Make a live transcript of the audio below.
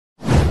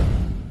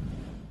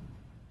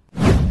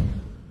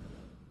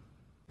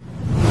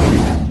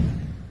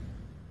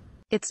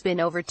It's been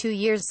over 2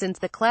 years since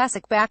the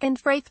classic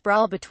back-and-forth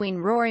brawl between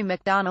Rory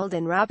MacDonald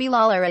and Robbie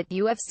Lawler at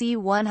UFC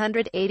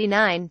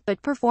 189, but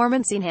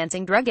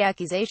performance-enhancing drug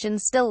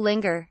accusations still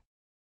linger.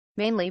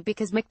 Mainly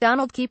because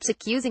MacDonald keeps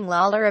accusing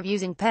Lawler of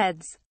using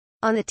PEDs.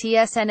 On the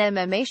TSN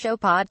MMA show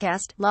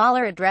podcast,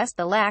 Lawler addressed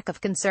the lack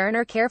of concern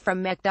or care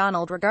from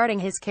MacDonald regarding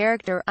his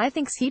character. "I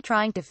think's he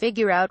trying to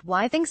figure out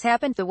why things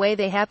happened the way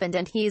they happened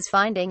and he's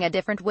finding a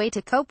different way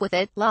to cope with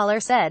it," Lawler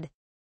said.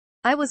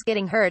 "I was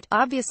getting hurt,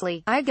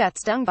 obviously. I got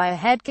stung by a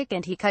head kick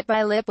and he cut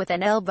my lip with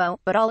an elbow,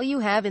 but all you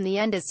have in the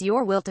end is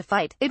your will to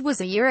fight." It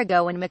was a year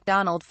ago when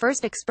MacDonald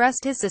first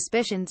expressed his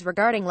suspicions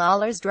regarding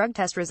Lawler's drug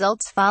test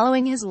results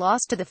following his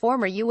loss to the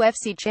former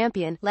UFC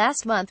champion.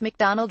 Last month,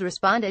 MacDonald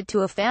responded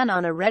to a fan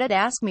on a Reddit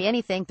Ask Me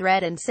Anything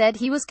thread and said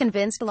he was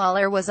convinced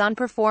Lawler was on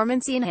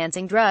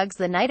performance-enhancing drugs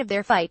the night of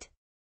their fight.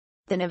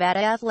 The Nevada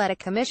Athletic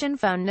Commission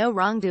found no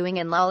wrongdoing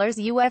in Lawler's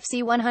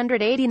UFC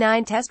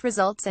 189 test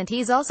results, and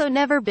he's also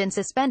never been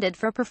suspended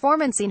for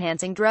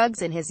performance-enhancing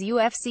drugs in his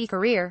UFC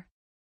career.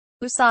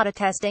 USADA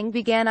testing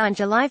began on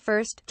July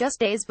 1, just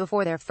days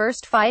before their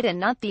first fight and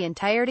not the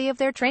entirety of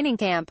their training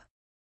camp.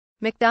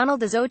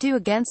 MacDonald is 0-2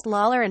 against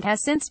Lawler and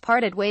has since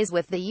parted ways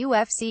with the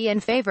UFC in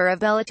favor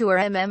of Bellator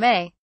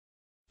MMA.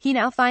 He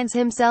now finds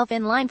himself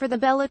in line for the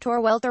Bellator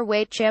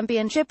welterweight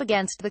championship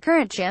against the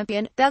current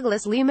champion,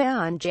 Douglas Lima,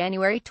 on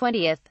January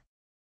 20.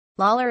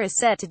 Lawler is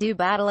set to do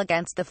battle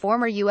against the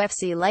former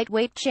UFC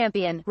lightweight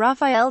champion,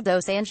 Rafael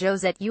dos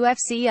Anjos, at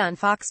UFC on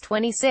Fox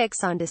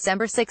 26 on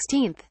December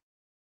 16.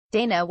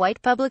 Dana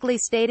White publicly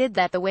stated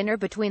that the winner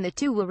between the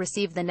two will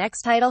receive the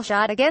next title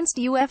shot against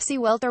UFC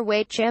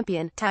welterweight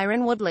champion,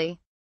 Tyron Woodley.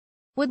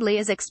 Woodley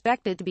is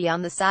expected to be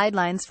on the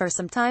sidelines for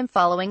some time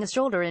following a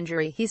shoulder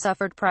injury he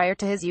suffered prior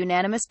to his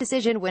unanimous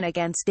decision win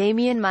against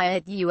Damian Maia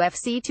at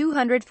UFC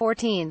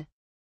 214.